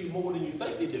listen to you more than you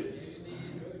think they do.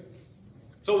 Amen.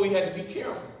 So we had to be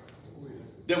careful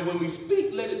that when we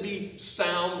speak, let it be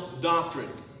sound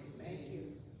doctrine.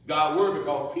 God's word,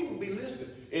 because people be listening,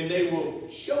 and they will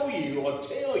show you or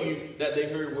tell you that they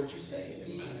heard what you said.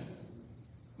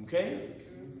 Okay?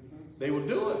 They will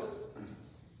do it.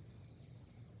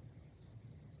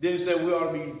 Then it said we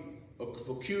ought to be a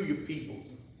peculiar people,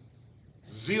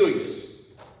 zealous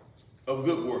of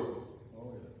good work.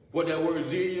 What that word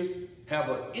zealous, have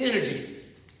an energy,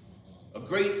 a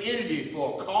great energy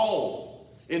for a cause.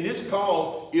 And this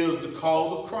cause is the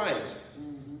cause of Christ.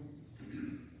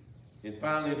 And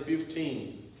finally, in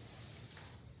 15,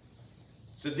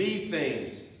 so these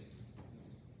things,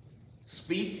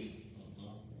 speak,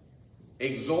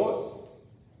 exhort,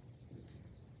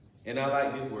 and I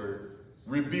like this word,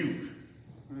 rebuke,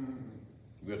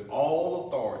 with all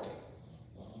authority.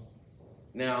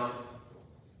 Now,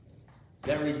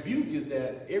 that rebuke is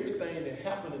that everything that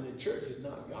happened in the church is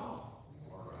not God.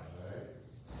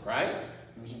 Right?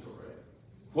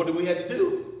 What do we have to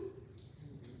do?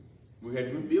 We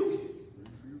had to rebuke it.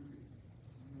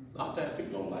 A lot of times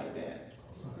people don't like that.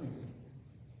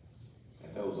 I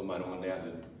told somebody one day, I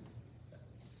said,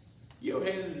 you ever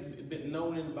had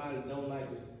known anybody that don't like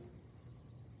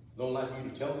you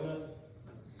to tell them nothing?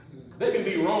 They can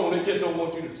be wrong, they just don't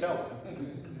want you to tell them.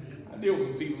 I deal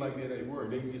with people like that at work.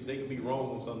 They can be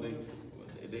wrong on something.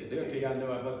 They'll tell you, I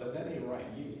know about that ain't right.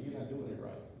 You're not doing it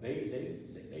right.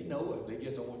 They know it. They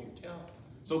just don't want you to tell them.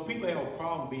 So people have a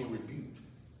problem being rebuked.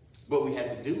 But we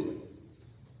have to do it.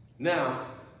 Now,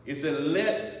 it said,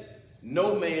 let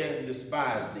no man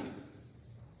despise thee.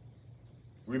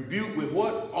 Rebuke with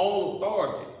what? All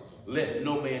authority. Let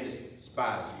no man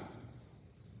despise you.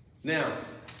 Now,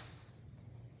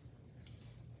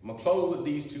 I'm going to close with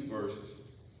these two verses.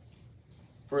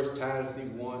 First, Titus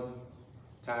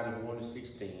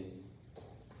 1:16.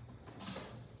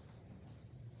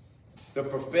 They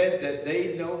profess that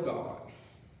they know God.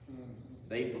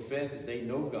 They profess that they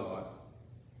know God,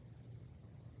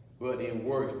 but in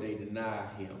works they deny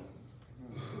him,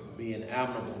 being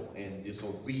admirable and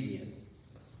disobedient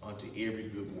unto every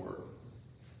good work.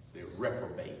 They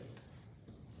reprobate.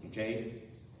 Okay?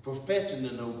 Professing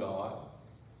to know God,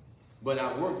 but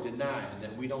our work denying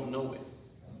that we don't know it.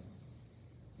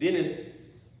 Then in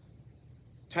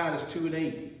Titus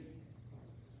 2:8,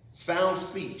 sound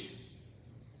speech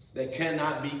that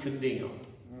cannot be condemned,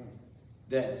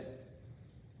 that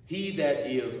he that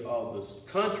is of the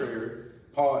contrary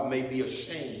part may be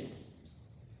ashamed,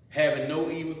 having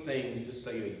no evil thing to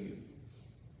say of you.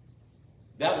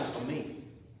 That was for me.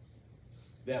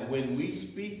 That when we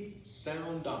speak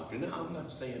sound doctrine, now I'm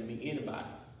not saying me, anybody,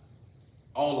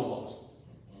 all of us,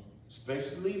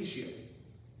 especially leadership.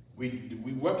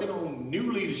 We working on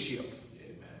new leadership.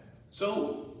 Amen.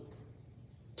 So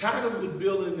Titus was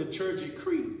building the church at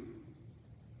Crete.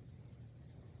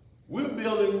 We're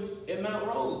building in Mount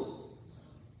Road.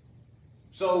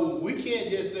 So we can't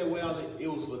just say, well, it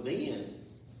was for then.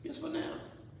 It's for now.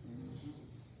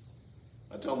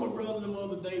 I told my brother the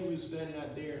other day, we were standing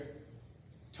out there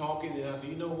talking, and I said,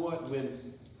 you know what?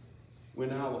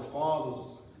 When our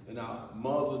fathers and our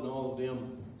mothers and all of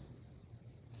them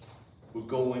would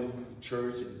go in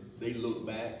church and they look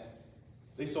back,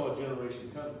 they saw a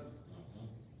generation coming.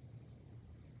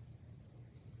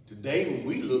 Today, when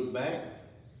we look back,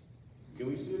 can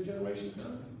we see a generation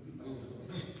coming?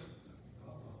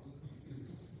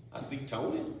 I see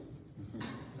Tony,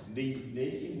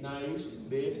 Nikki, Nice, and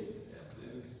Betty.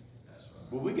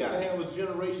 But we got to have a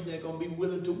generation that's going to be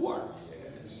willing to work.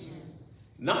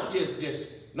 Not just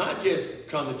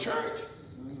come to church.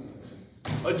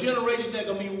 A generation that's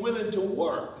going to be willing to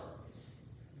work.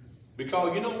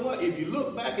 Because you know what? If you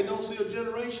look back and don't see a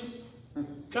generation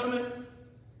coming,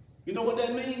 you know what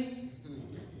that means?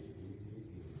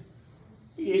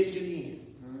 He hit you in.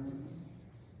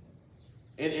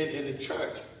 And the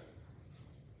church,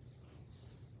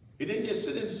 it didn't just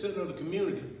sit in the center of the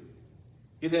community.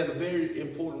 It had a very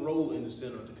important role in the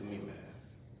center of the community.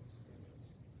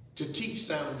 To teach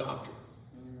sound doctrine.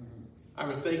 I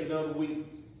was thinking the other week,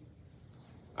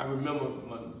 I remember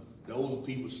the older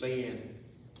people saying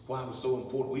why it was so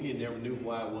important. We never knew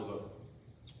why it was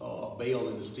a bell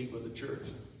in the steeple of the church.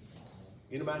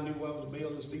 Anybody knew why it was a bell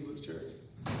in the steeple of the church?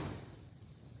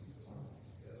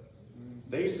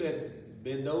 They said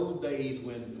in those days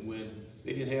when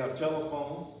they didn't have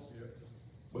telephone,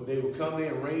 but they would come in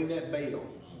and ring that bell.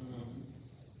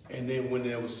 And then when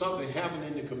there was something happening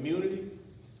in the community,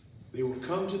 they would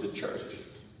come to the church.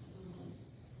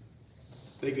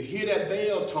 They could hear that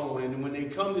bell tone, and when they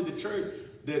come to the church,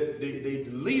 the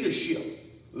leadership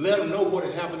let them know what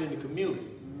had happened in the community.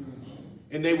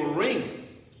 And they would ring it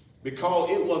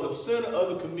because it was the center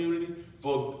of the community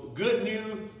for good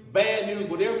news, bad news,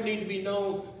 whatever needed to be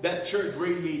known, that church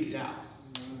radiated out.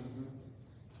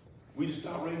 We just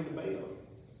stopped ringing the bell.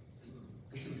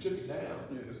 We took it down.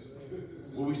 Yes.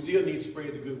 Well, we still need to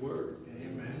spread the good word.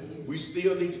 Amen. We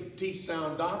still need to teach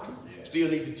sound doctrine. Yes. Still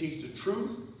need to teach the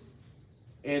truth.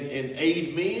 And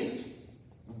aged men,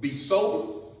 be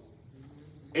sober.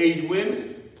 Aged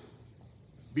women,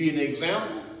 be an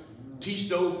example. Teach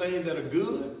those things that are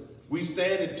good. We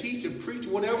stand and teach and preach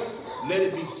whatever. Let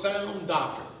it be sound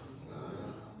doctrine.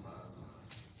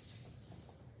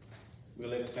 We'll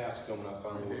let the pastor come and I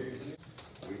find word.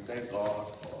 We thank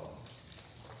God for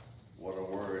what a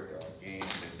word again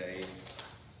today.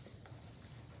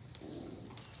 Ooh.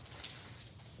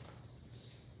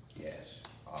 Yes.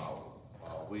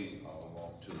 We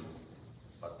want to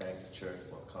thank the church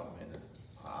for coming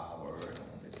our word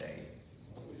on the day.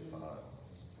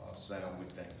 Sam, we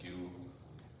thank you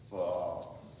for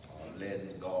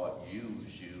letting God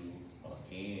use you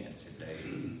again today.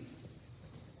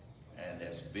 And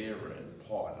that's very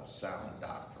important, sound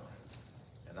doctrine.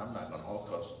 And I'm not going to hold,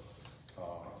 because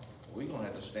we're going to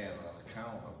have to stand on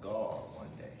account of God one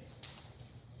day.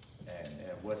 And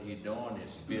what he's doing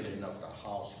is building up the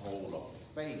household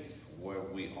of faith where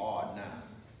we are now.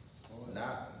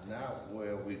 Not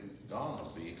where we're going to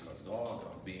be, because God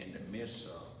going to be in the midst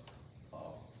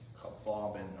of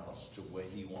conforming us to where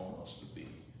he wants us to be.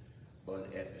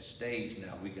 But at the stage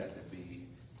now, we got to be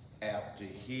apt to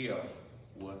hear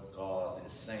what God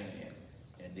is saying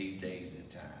in these days and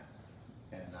time.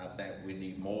 And I think we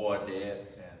need more of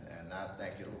that, and I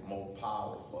think it was more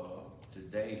powerful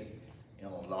today in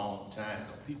a long time,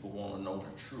 because people want to know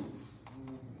the truth.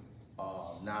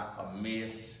 Not a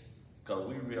miss, because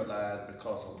we realize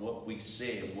because of what we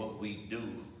say and what we do,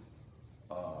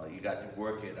 you got to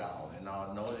work it out. And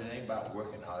I know it ain't about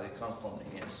working out, it comes from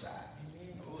the inside.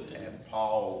 And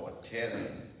Paul was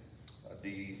telling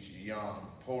these young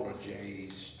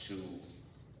proteges to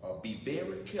be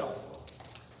very careful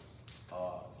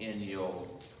in your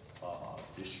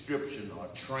description or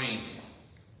training,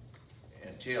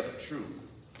 and tell the truth.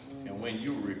 And when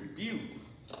you rebuke,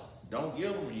 don't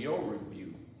give them your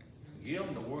rebuke. Give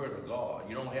them the word of God.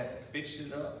 You don't have to fix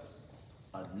it up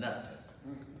or nothing.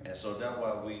 And so that's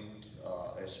why we,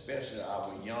 especially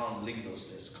our young leaders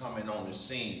that's coming on the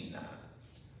scene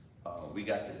now, we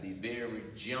got to be very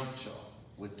gentle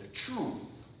with the truth,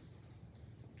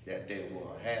 that they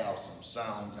will have some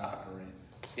sound doctrine.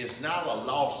 It's not a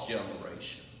lost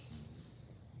generation.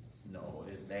 No,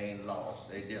 they ain't lost.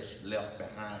 They just left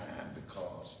behind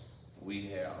because we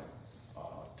have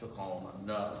took on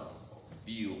another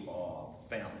view of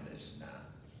families now.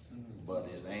 But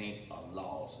it ain't a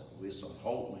loss. With some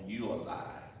hope when you're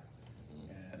alive.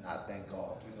 And I thank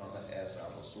God. We're going to ask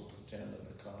our superintendent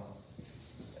to come.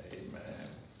 Amen.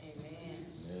 Amen.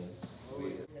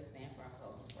 Amen. Let's stand for our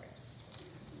closing prayer.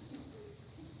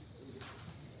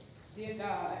 Dear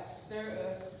God, stir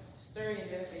in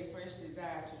us a fresh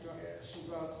desire to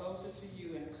draw closer to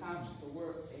you and accomplish the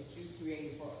work that you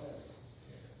created for us.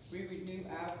 We renew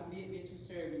our commitment to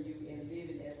serving you and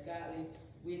living as godly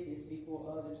witness before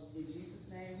others. In Jesus'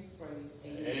 name we pray.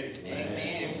 Amen. Amen.